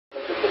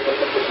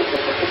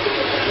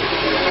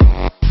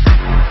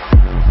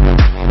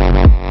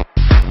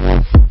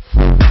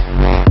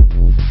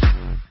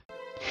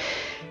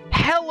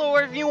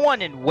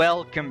everyone, and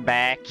welcome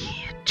back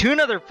to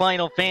another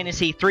Final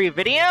Fantasy III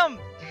video.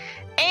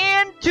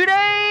 And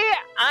today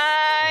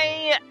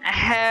I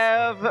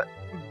have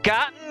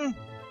gotten,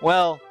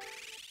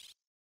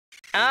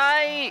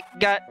 I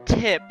got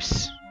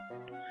tips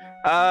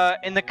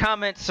in the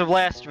comments of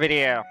last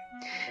video.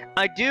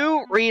 I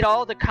do read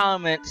all the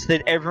comments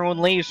that everyone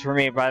leaves for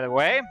me, by the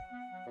way.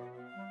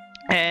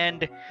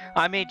 And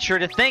I made sure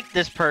to thank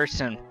this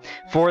person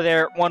for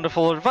their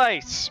wonderful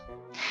advice.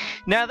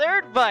 Now, their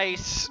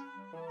advice,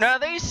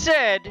 they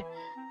said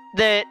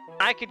that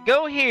I could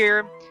go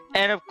here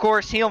and, of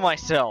course, heal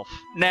myself.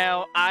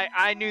 Now,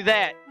 I knew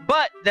that,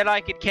 but that I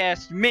could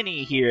cast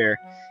Mini here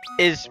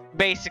is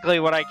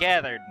basically what I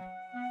gathered.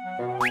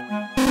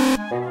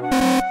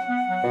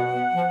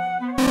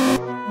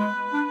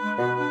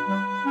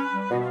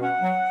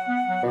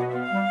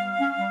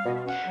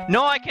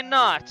 No, I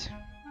cannot.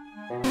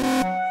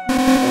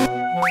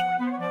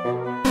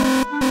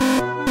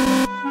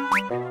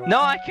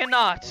 No, I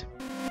cannot.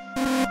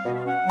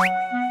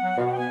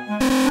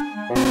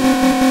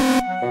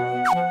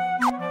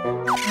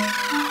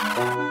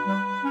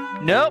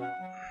 Nope.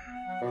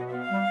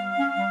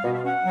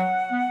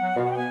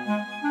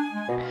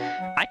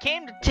 I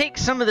came to take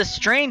some of the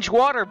strange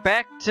water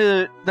back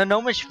to the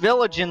gnomish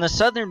village in the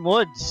southern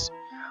woods.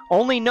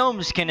 Only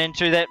gnomes can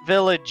enter that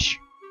village.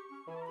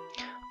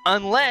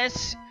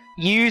 Unless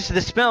you use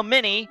the spell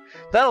Mini,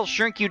 that'll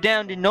shrink you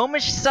down to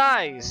gnomish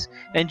size,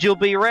 and you'll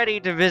be ready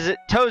to visit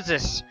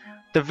Tosis,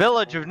 the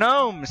village of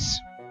gnomes.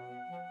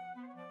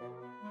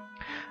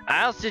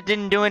 I also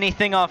didn't do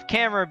anything off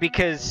camera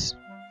because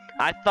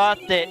I thought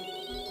that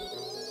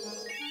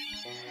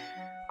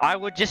I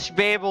would just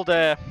be able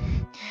to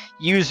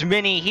use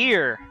Mini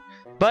here.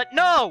 But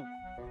no!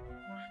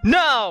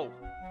 No!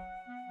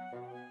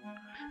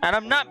 And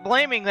I'm not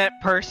blaming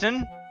that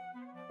person,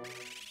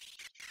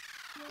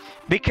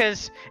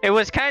 because it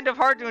was kind of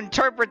hard to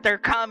interpret their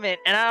comment,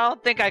 and I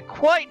don't think I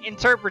quite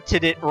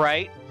interpreted it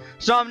right,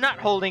 so I'm not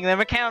holding them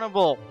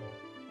accountable.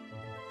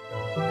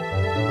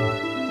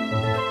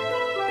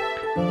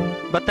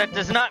 But that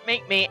does not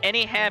make me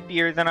any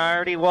happier than I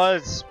already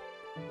was.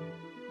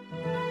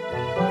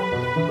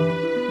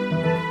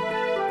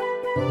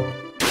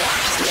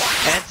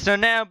 And so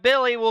now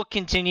Billy will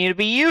continue to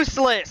be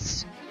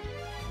useless.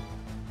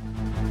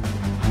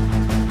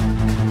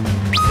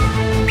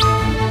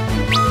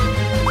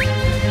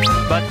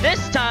 But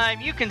this time,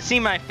 you can see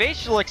my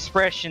facial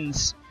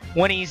expressions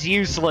when he's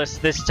useless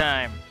this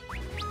time.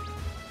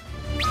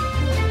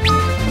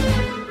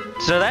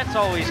 So that's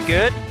always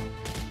good.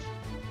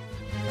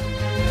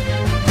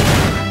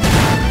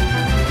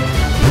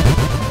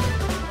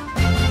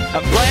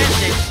 I'm glad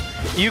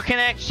that you can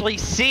actually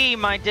see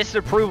my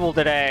disapproval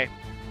today,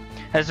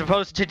 as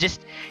opposed to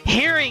just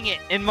hearing it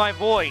in my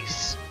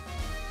voice.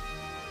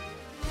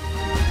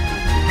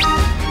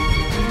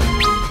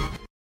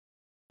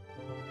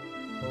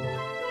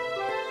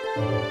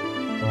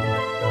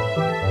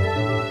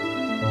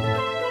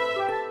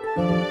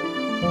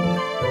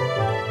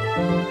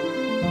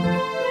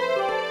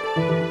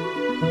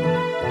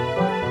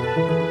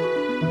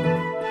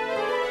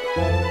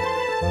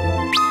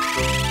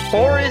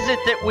 Or is it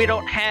that we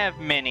don't have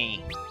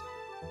many?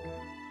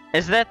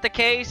 Is that the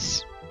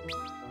case?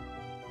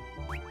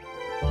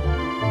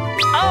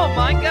 Oh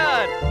my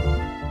god!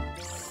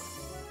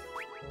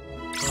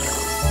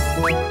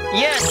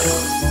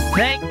 Yes!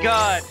 Thank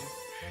god!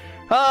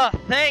 Oh,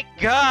 thank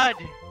god!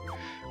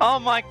 Oh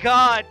my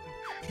god!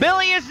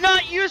 Billy is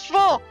not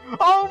useful!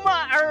 Oh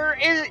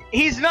my...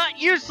 he's not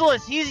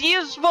useless! He's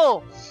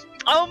useful!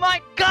 Oh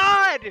my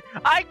god!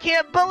 I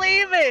can't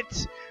believe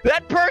it!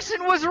 That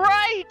person was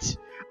right!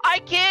 I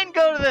can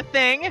go to the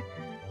thing,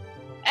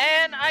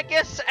 and I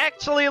guess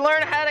actually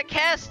learn how to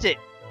cast it.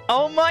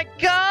 Oh my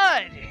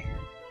god!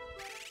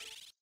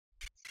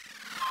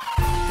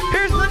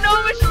 Here's the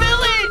gnomish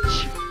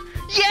village!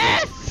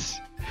 Yes!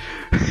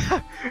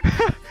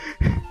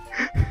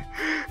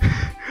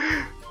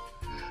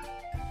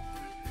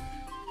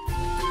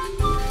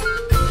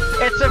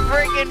 It's a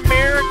freaking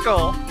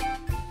miracle!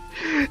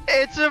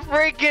 It's a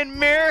freaking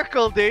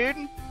miracle,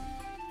 dude!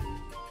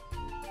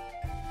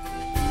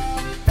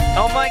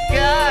 Oh my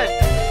god!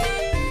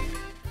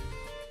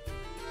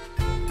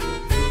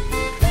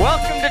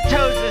 Welcome to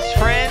Tosis,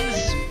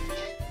 friends!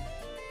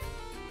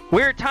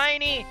 We're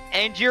tiny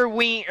and you're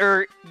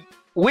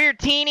we're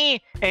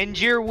teeny and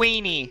you're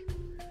weenie.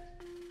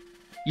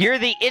 You're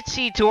the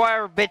itsy to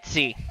our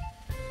bitsy.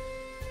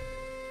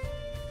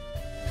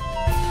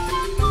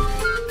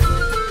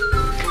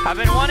 I've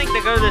been wanting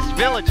to go to this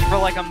village for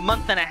like a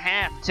month and a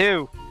half,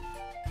 too.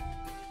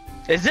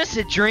 Is this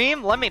a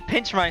dream? Let me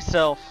pinch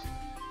myself.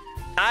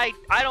 I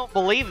don't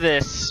believe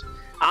this.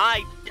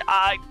 I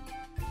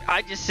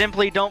just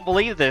simply don't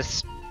believe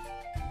this.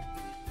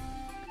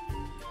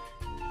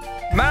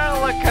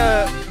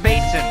 Malika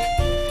Basin,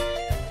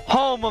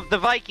 home of the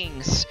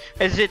Vikings,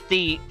 is at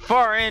the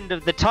far end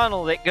of the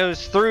tunnel that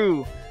goes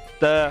through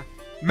the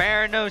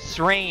Marinos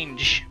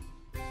Range.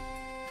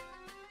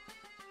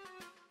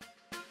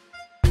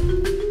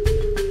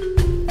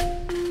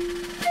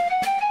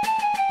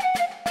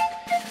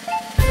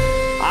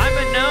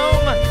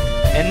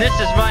 and this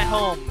is my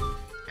home.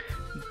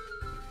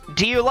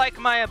 Do you like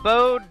my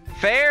abode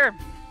fair?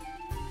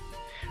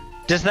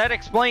 Does that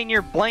explain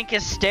your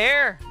blankest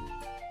stare?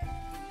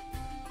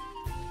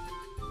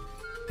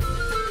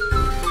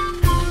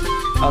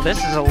 Oh, this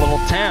is a little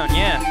town,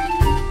 yeah.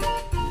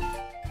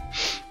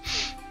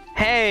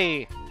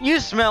 Hey, you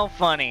smell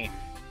funny.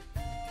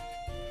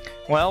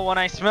 Well, when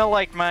I smell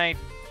like my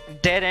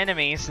dead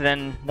enemies,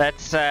 then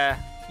that's,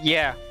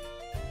 yeah.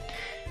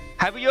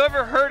 Have you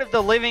ever heard of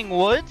the living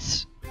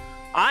woods?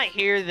 I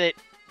hear that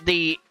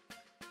the,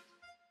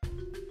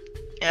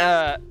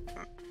 I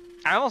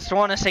almost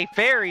want to say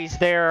fairies,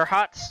 they're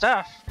hot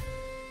stuff.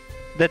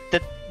 That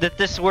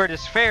this word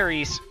is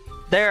fairies.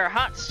 They're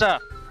hot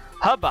stuff.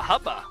 Hubba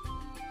hubba.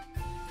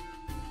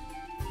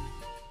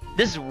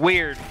 This is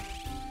weird.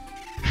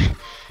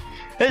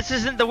 This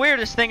isn't the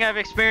weirdest thing I've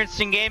experienced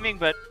in gaming,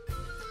 but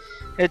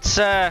it's,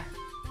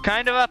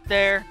 kind of up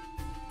there.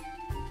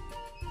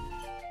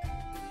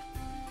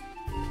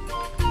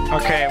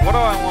 Okay, what do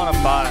I want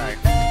to buy?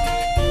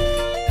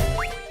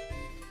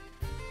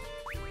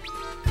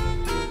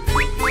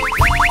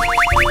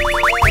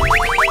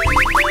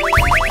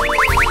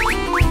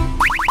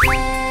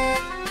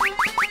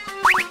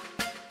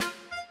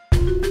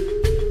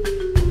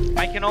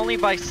 I can only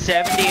buy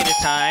 70 at a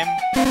time.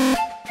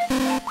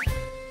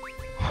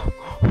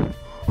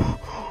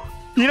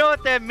 You know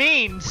what that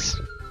means?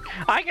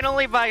 I can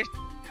only buy...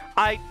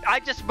 I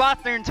just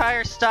bought their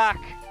entire stock.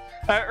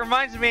 It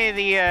reminds me of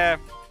the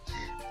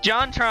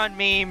JonTron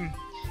meme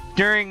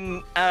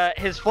during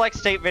his Flex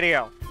State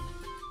video.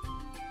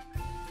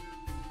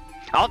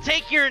 I'll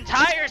take your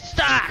entire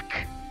stock!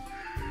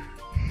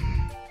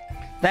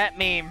 That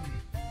meme.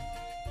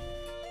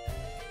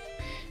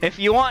 If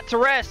you want to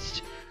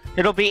rest,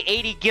 it'll be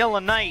 80 gil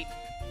a night.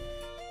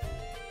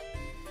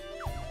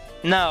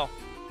 No.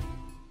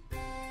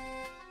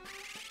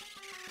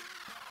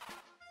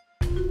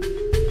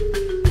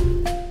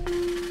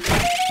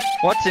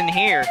 What's in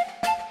here?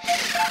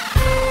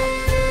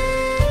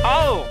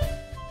 Oh!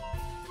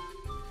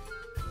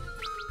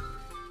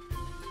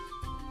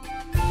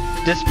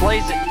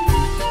 Displays it.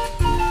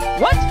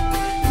 What?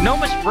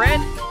 Gnomish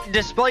Bread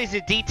displays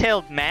a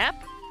detailed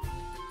map?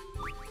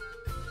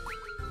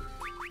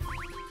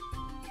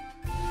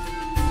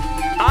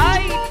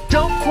 I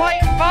don't quite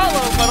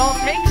follow, but I'll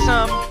take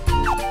some.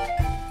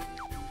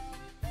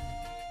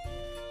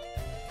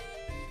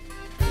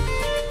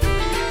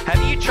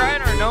 Have you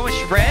tried our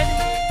Gnomish Bread?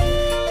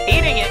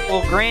 Eating it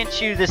will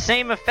grant you the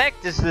same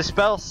effect as the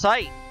spell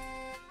Sight.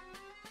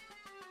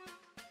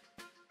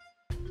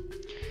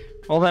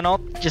 Well then I'll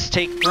just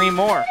take 3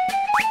 more.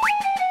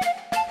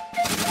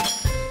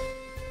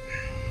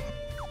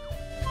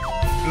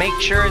 Make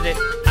sure that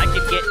I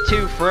can get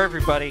 2 for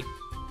everybody.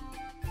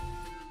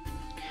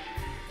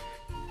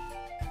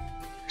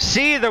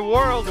 See the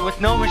world with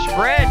Gnomish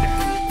Bread.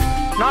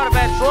 Not a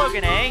bad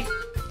slogan, eh?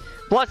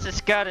 Plus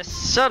it's got a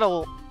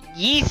subtle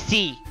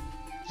yeasty.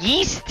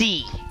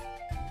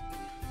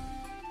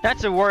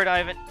 That's a word I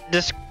haven't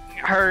just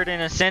heard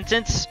in a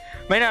sentence.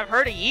 May not have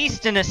heard of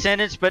yeast in a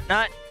sentence, but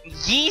not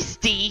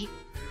yeasty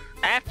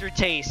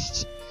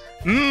aftertaste.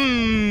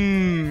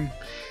 Mmm.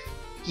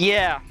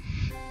 Yeah.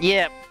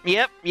 Yep.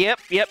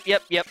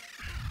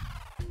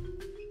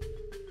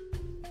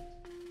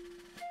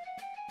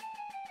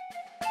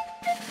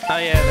 Oh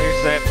yeah,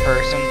 there's that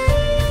person.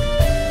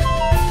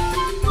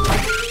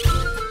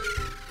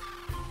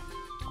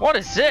 What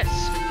is this?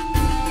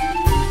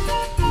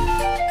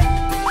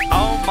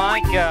 Oh my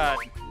god.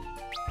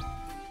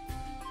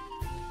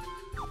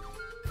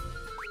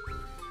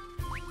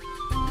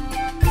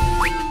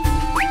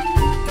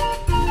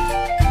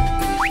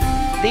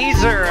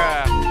 These are,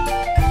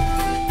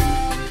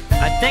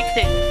 I think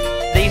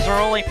that these are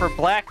only for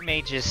black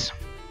mages.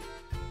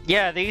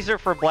 Yeah, these are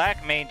for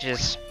black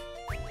mages.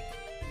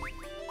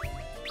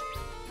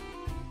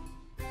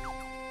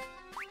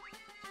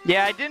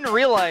 Yeah, I didn't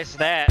realize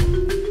that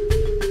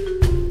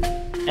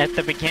at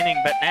the beginning,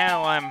 but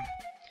now I'm...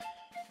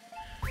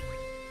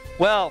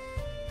 Well,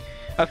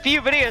 a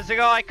few videos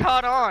ago I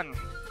caught on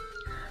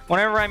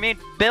whenever I made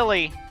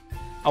Billy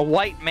a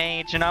white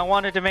mage, and I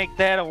wanted to make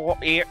that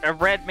a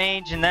red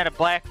mage and that a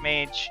black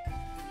mage.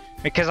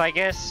 Because I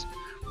guess...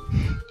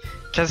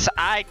 Because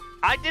I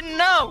didn't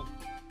know!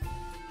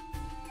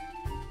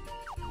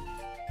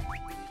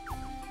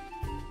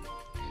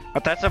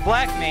 But that's a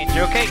black mage,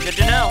 okay, good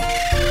to know.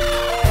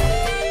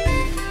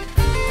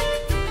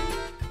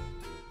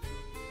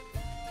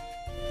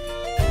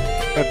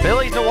 But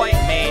Billy's a white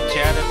mage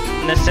out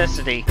of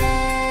necessity.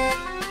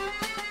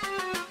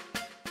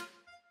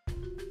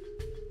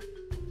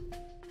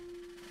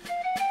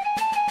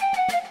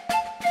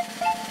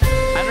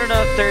 I don't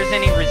know if there's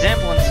any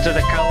resemblance to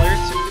the colors.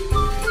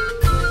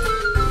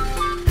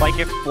 Like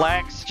if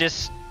black's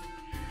just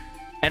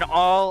an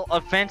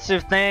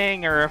all-offensive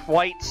thing, or if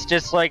white's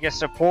just like a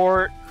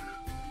support,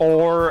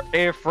 or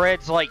if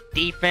red's like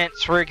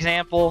defense, for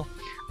example.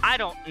 I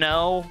don't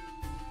know.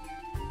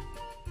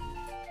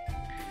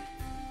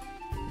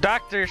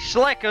 Dr.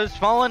 Schlecko's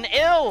fallen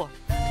ill!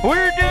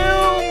 We're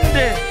doomed!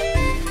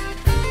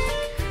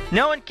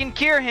 No one can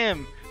cure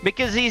him,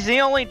 because he's the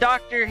only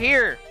doctor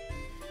here.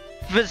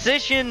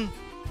 Physician,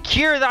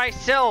 cure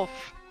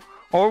thyself,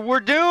 or we're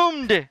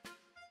doomed!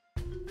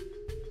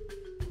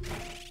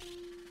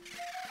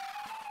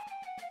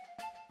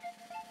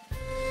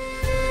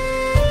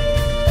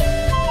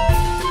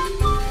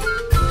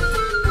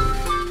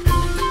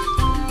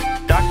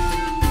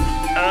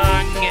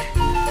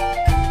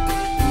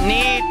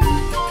 Need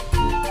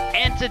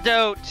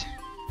antidote.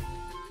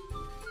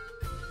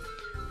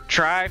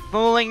 Try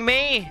fooling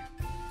me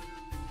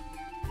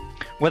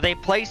with a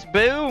place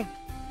boo,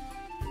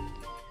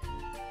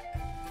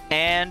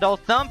 and I'll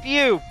thump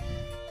you.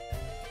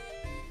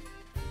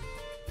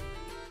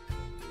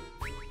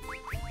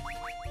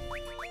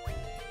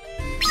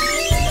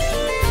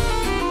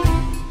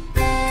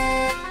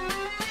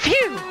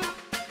 Phew!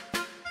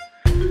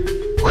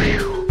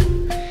 Whew.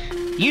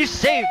 You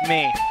saved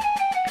me.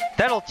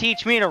 That'll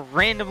teach me to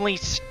randomly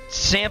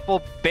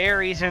sample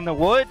berries in the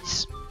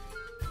woods.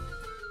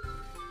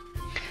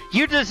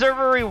 You deserve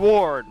a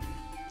reward.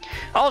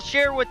 I'll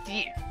share with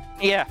you.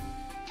 Yeah.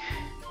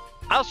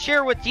 I'll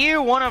share with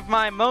you one of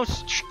my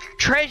most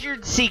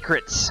treasured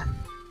secrets.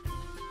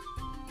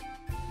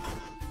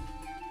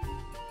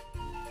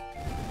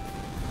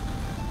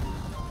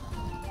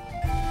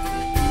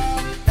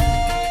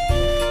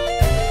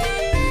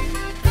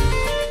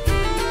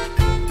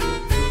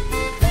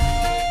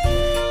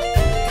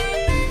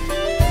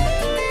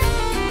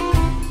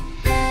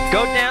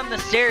 Go down the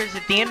stairs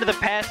at the end of the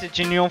passage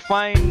and you'll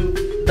find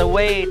the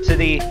way to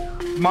the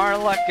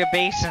Marlaka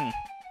Basin.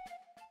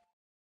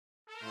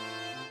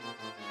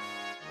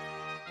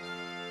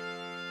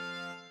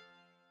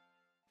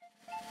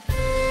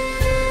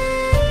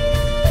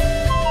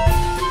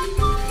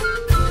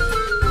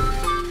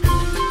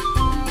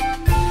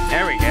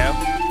 There we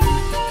go.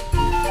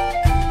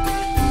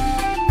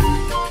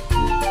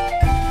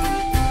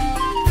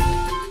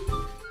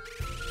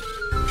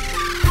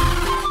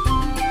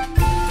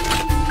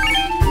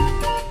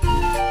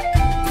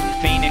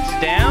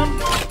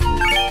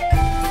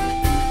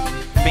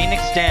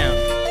 Down.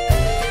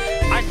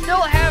 I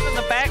still have in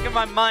the back of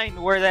my mind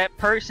where that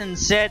person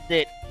said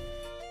that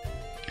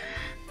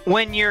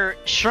when you're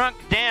shrunk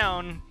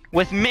down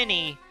with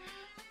mini,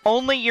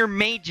 only your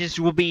mages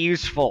will be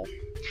useful.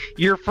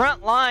 Your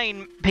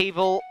frontline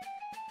people,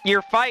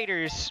 your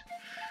fighters,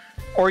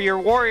 or your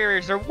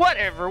warriors, or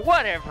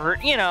whatever,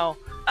 you know,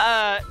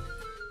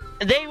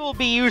 they will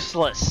be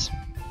useless.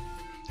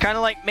 Kind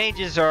of like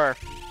mages are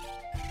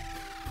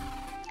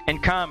in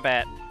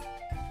combat.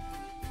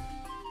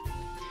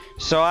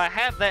 So I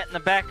have that in the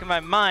back of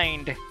my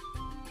mind.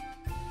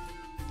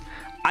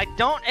 I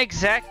don't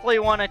exactly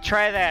want to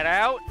try that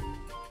out,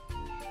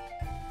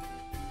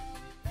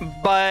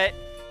 but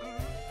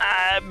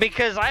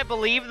because I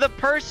believe the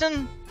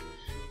person,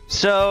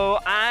 so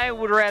I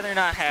would rather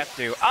not have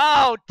to.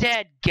 Oh,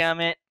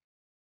 dadgummit.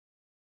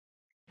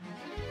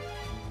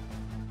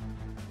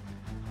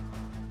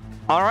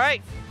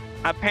 Alright,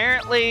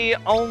 apparently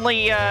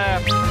only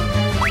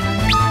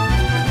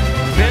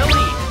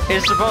Billy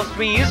is supposed to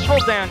be useful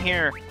down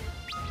here.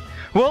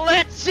 Well,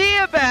 let's see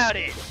about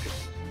it!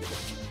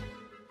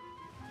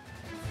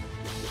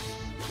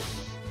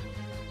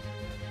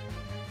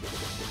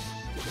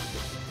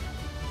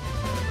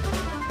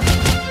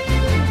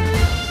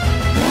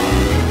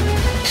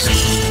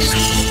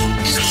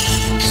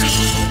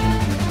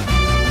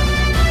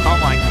 Oh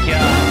my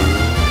god.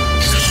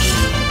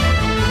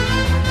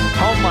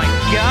 Oh my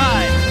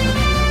god!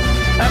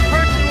 That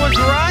person was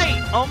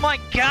right! Oh my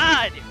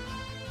god!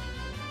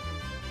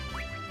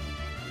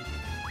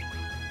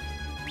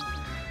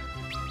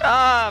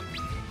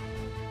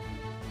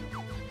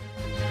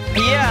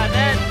 Yeah,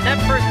 that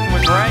person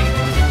was right.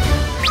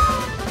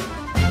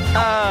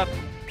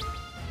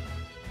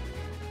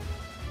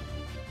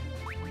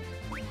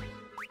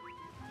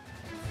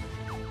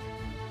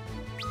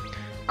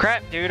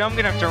 Crap, dude, I'm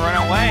gonna have to run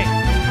away.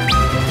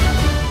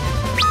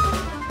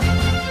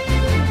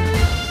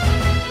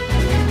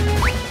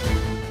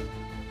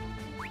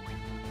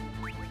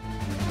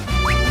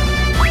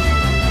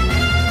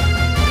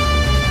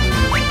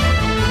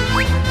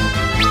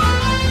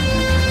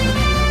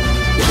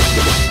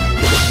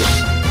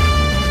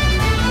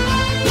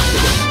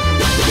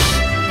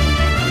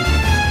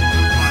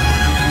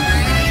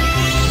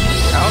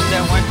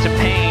 That went to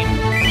pain.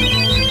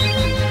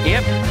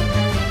 Yep.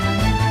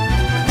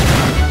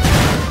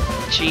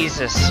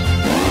 Jesus.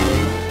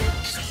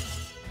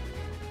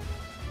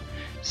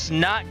 It's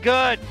not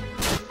good.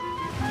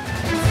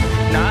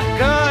 Not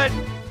good.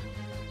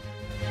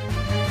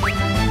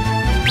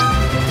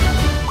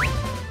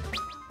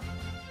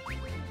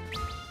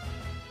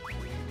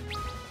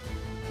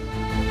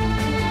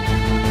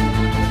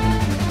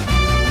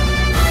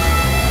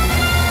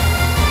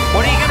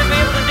 What are you gonna be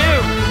able to do?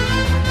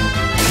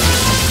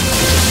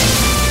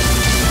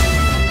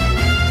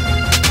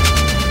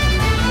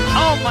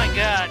 Oh my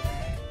god!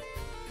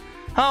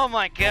 Oh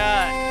my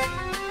god!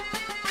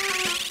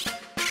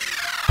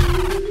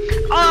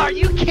 Oh, are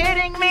you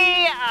kidding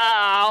me?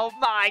 Oh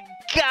my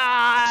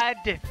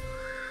god!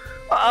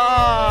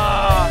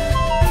 Oh!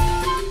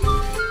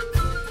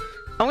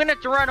 I'm gonna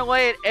have to run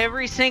away at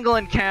every single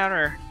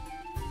encounter.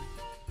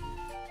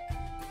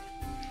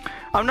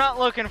 I'm not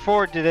looking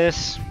forward to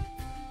this.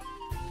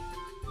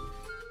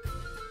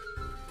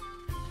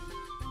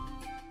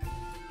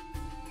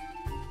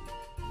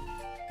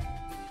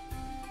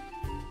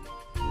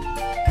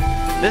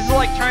 This is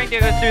like trying to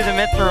go through the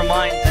Mithra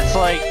Mines. It's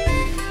like...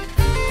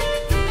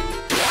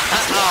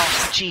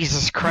 oh,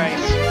 Jesus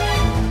Christ.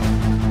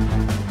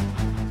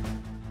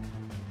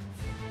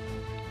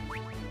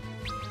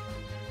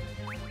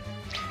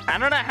 I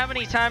don't know how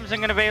many times I'm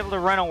going to be able to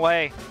run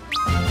away.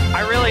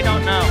 I really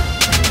don't know.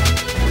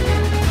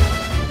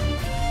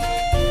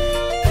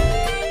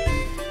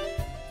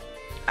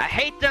 I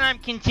hate that I'm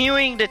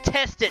continuing to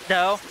test it,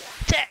 though.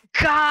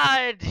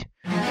 God!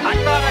 I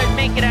thought I'd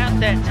make it out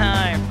that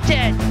time.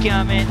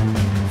 Dadgummit.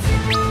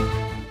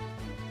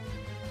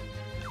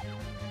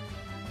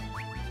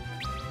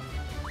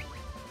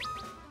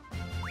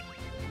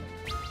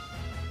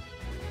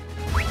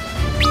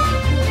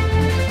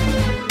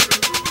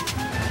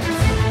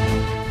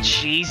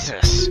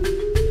 Jesus.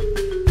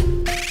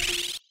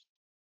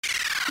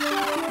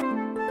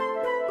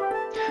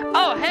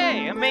 Oh,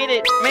 hey, I made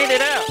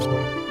it out.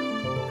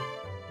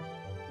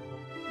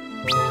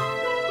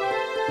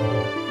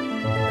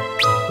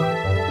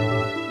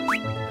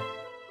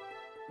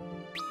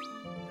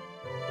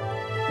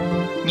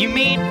 You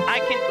mean I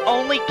can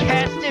only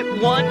cast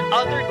it one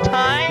other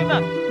time?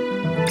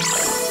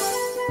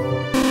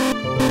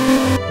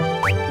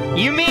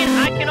 You mean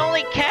I can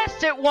only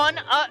cast it one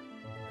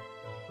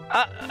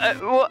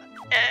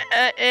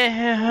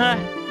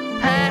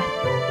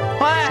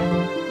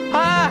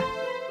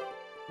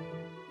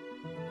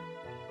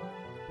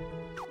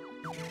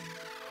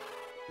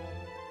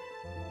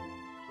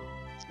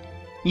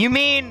You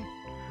mean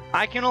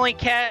I can only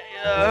cast...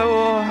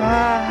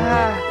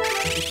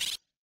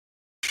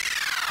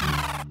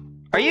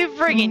 Are you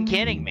friggin'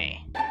 kidding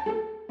me?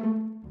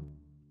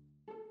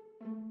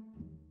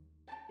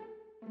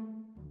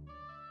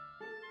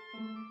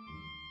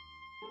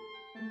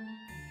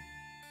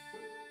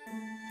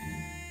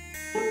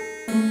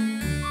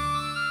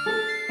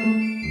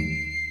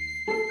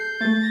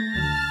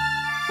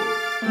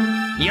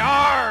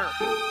 Yar!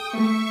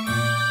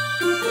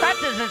 That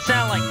doesn't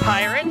sound like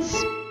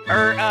pirates.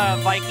 Or,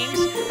 Vikings.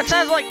 That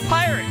sounds like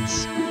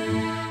pirates.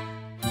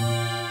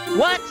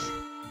 What?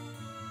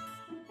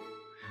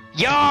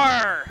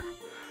 Yar!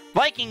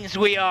 Vikings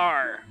we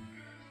are!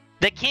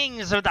 The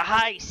kings of the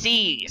high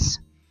seas!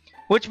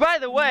 Which, by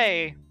the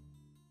way...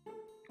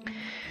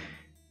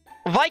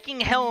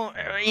 Viking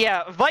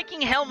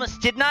helmets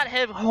did not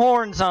have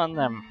horns on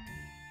them.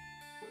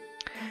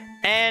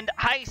 And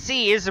high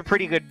sea is a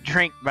pretty good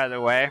drink, by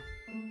the way.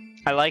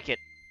 I like it.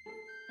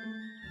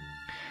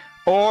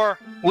 Or,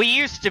 we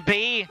used to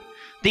be.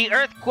 The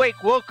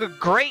earthquake woke a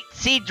great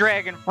sea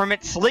dragon from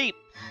its sleep,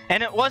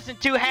 and it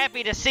wasn't too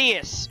happy to see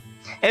us.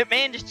 It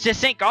managed to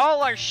sink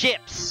all our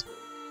ships.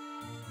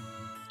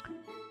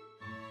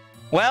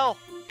 Well,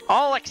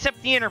 all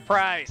except the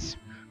Enterprise.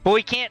 But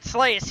we can't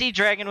slay a sea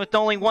dragon with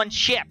only one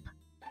ship.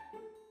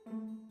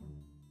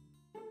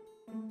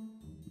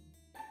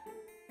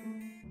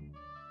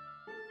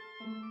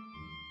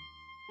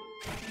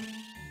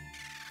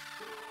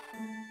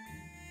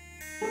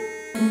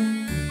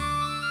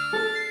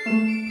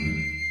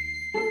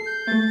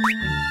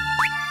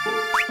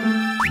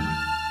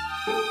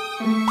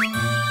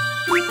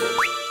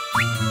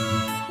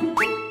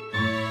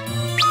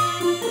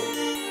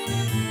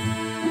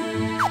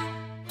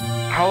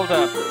 Hold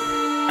up.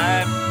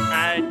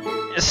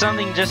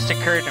 Something just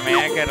occurred to me.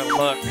 I gotta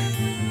look.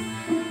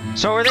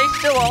 So are they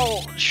still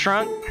all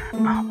shrunk? Oh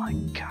my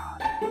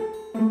god.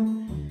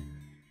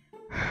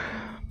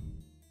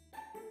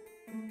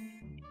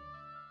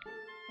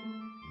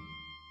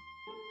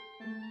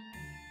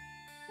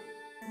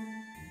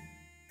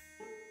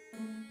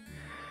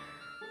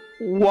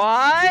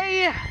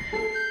 Why?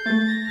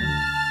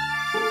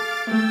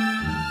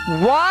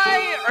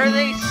 Why are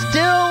they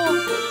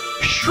still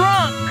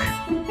shrunk?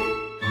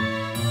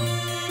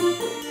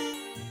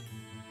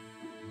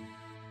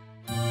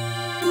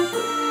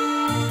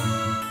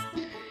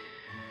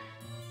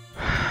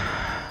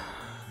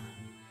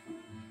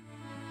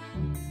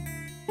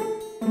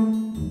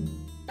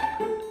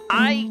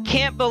 I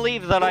can't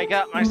believe that I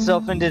got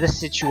myself into this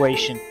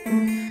situation.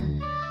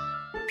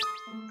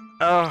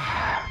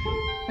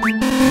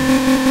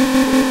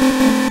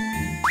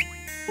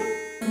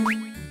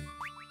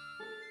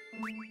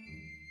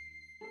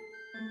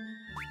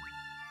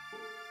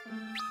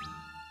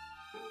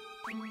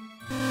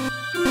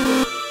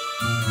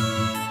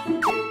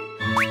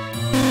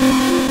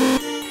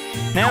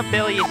 Now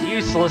Billy is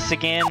useless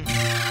again.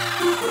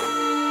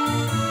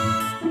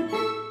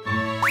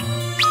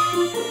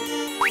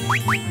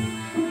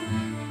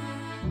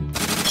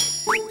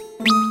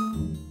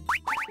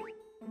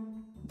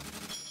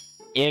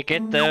 Yeah,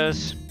 get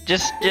those.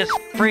 Just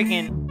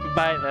freaking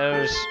buy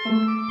those.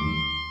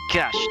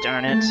 Gosh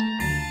darn it.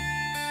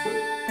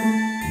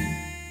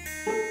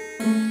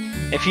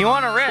 If you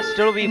want to rest,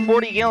 it'll be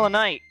 40 gil a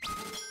night.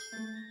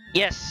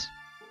 Yes.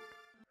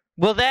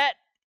 Will that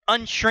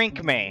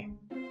unshrink me?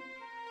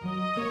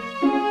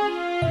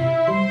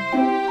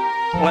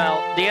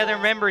 Well, the other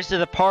members of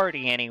the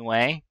party,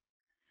 anyway.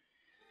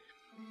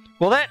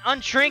 Will that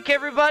unshrink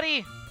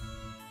everybody?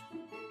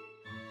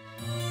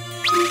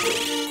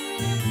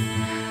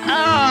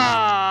 Ah!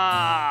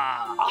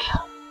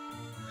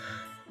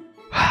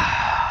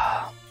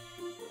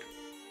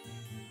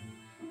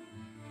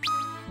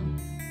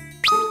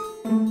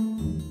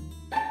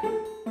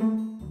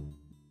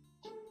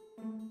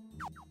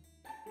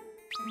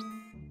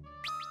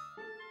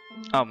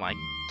 Oh my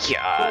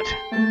god.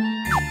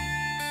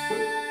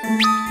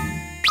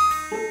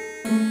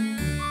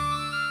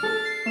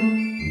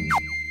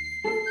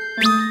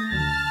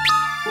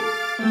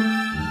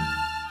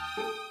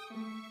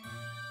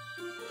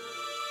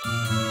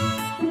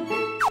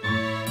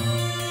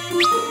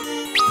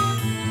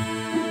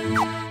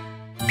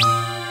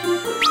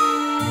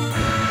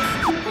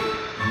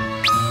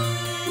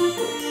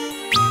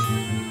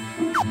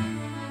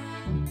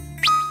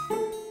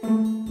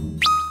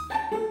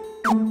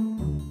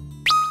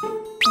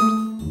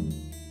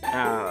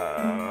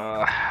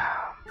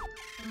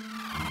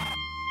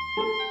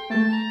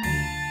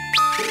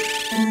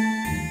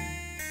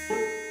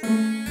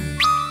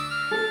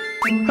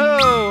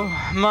 Oh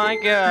my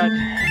god.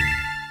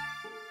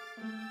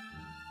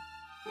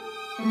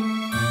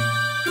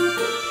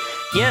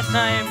 Yes,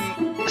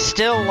 I'm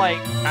still like,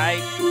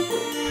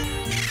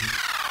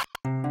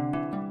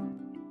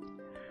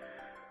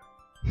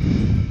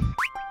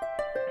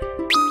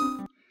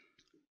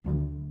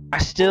 I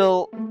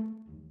still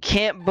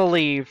can't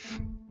believe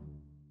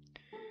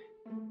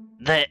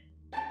that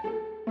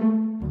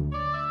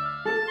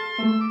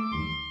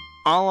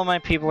all of my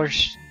people are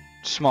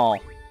small.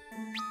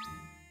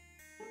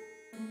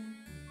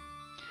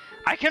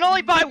 I can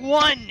only buy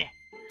one!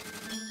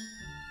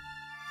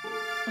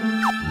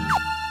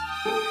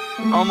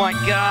 Oh my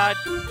god.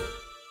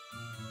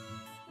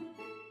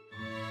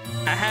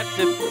 I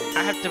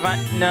have to buy,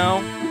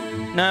 no.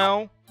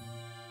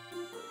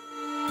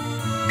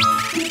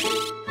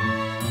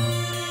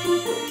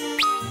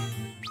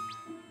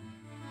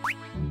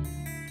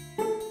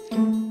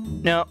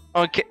 No,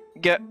 okay,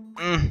 get,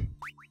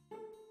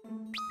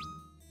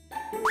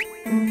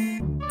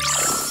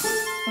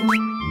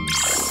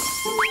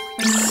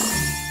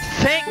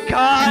 Thank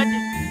God!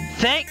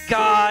 Thank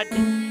God!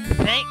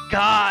 Thank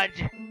God!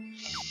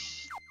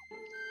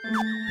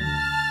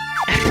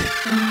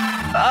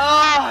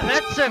 Oh,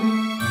 that's a...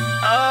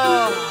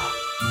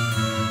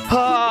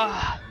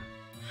 Oh.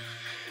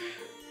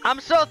 I'm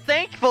so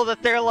thankful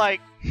that they're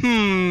like,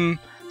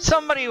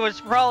 somebody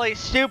was probably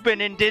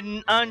stupid and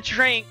didn't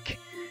unshrink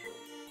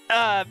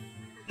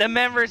the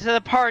members of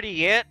the party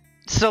yet,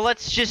 so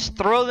let's just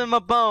throw them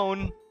a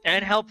bone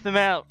and help them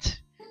out.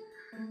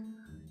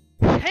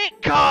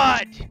 Thank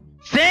God!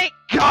 Thank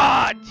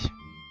God!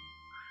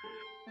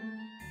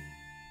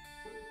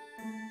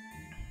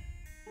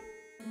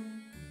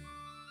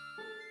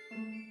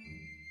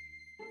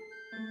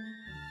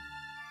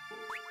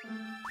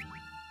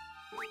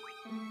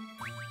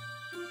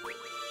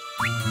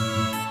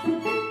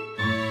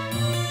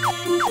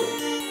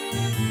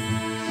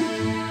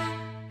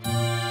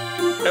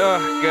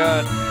 Oh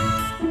God.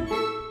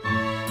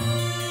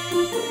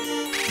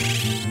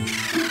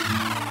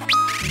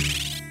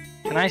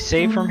 Can I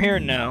save from here?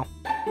 No.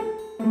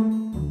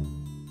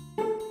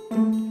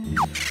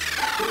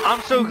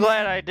 I'm so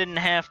glad I didn't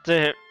have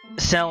to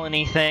sell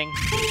anything.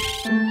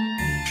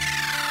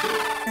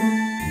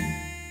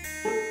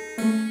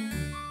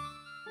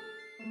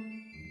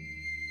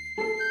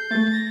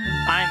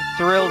 I'm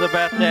thrilled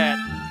about that.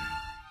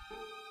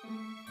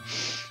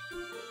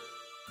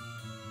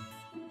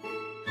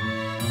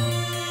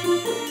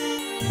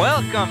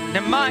 Welcome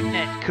to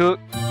Magnet,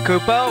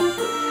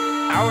 Kupo.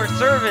 Our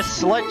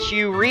service lets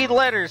you read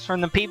letters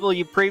from the people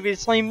you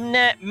previously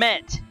met.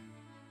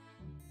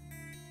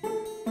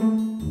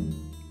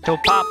 To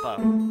Papa.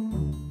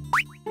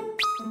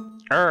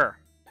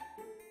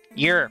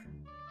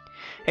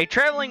 A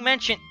traveling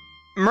merchant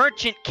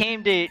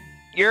came to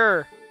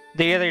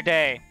the other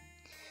day.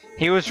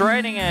 He was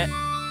riding a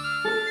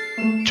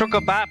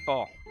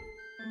chocobapo.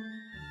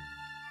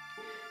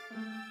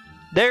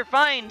 They're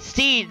fine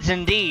steeds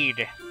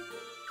indeed.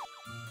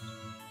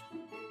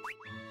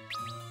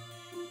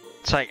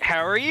 It's like,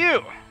 how are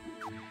you?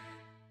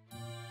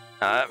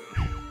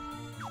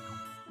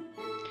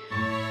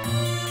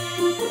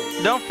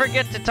 Don't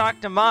forget to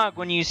talk to Mog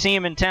when you see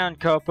him in town,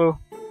 Kopu.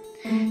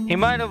 He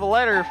might have a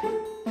letter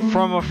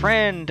from a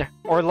friend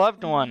or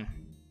loved one.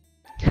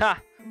 Ha!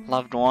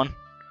 Loved one.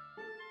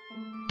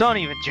 Don't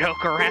even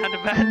joke around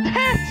about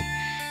that!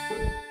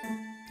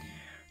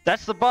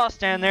 That's the boss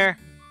down there.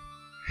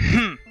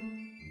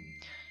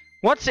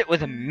 What's it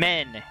with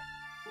men?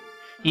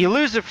 You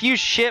lose a few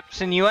ships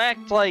and you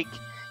act like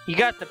you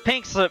got the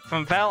pink slip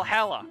from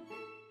Valhalla.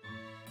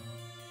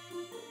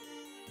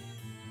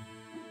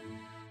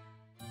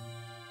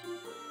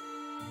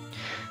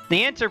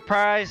 The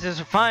Enterprise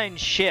is a fine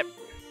ship,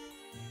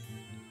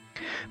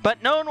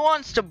 but no one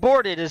wants to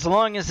board it as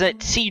long as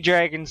that sea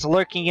dragon's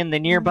lurking in the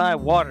nearby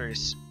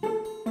waters.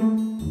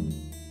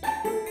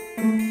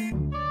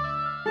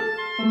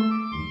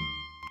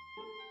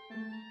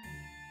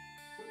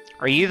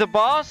 Are you the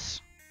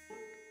boss?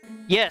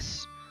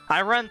 Yes,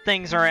 I run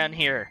things around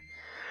here.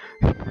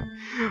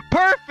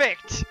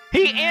 Perfect!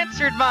 He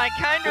answered my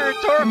kinda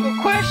rhetorical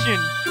question.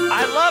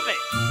 I love it.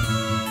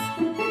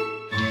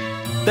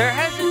 There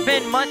hasn't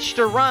been much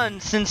to run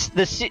since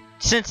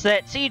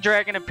that sea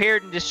dragon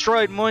appeared and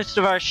destroyed most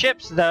of our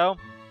ships, though.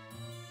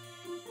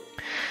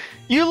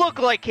 You look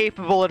like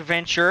capable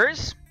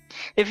adventurers.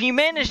 If you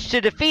manage to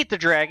defeat the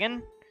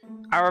dragon,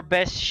 our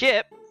best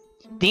ship,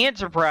 the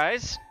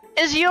Enterprise,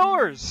 is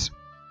yours.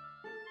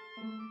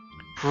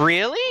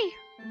 Really?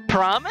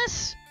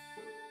 Promise?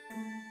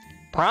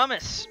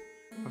 Promise.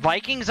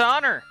 Viking's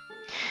honor.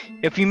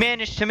 If you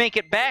manage to make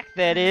it back,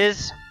 that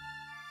is.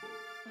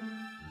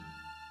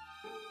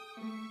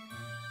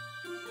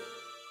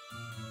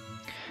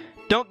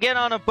 Don't get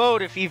on a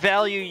boat if you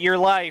value your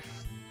life.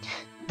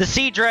 The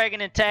sea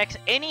dragon attacks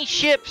any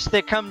ships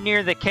that come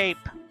near the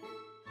cape.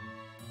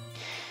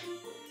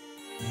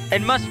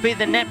 It must be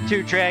the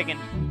Neptune dragon,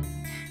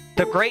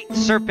 the great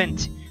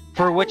serpent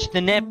for which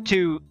the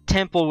Neptune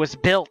temple was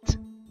built.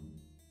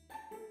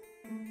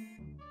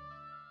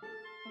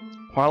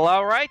 Well,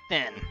 alright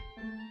then.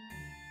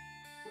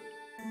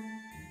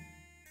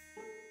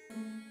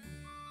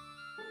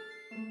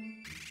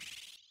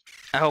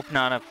 I hope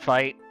not a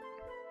fight.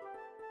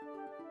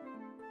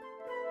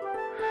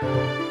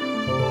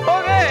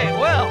 Okay,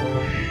 well,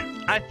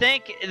 I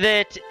think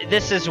that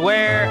this is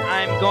where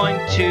I'm going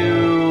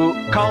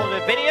to call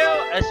it a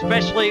video,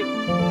 especially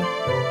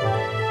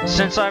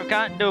since I've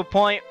gotten to a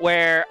point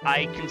where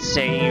I can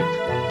save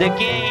the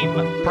game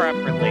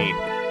properly.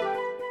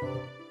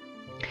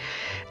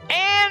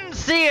 And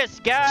see us,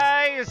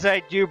 guys!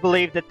 I do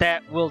believe that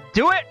that will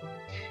do it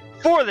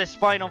for this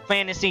Final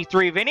Fantasy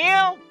III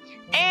video.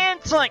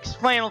 And till next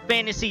Final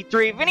Fantasy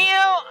III video,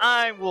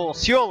 I will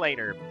see you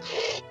later.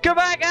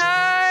 Goodbye,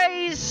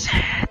 guys!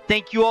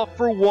 Thank you all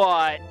for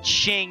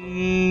watching.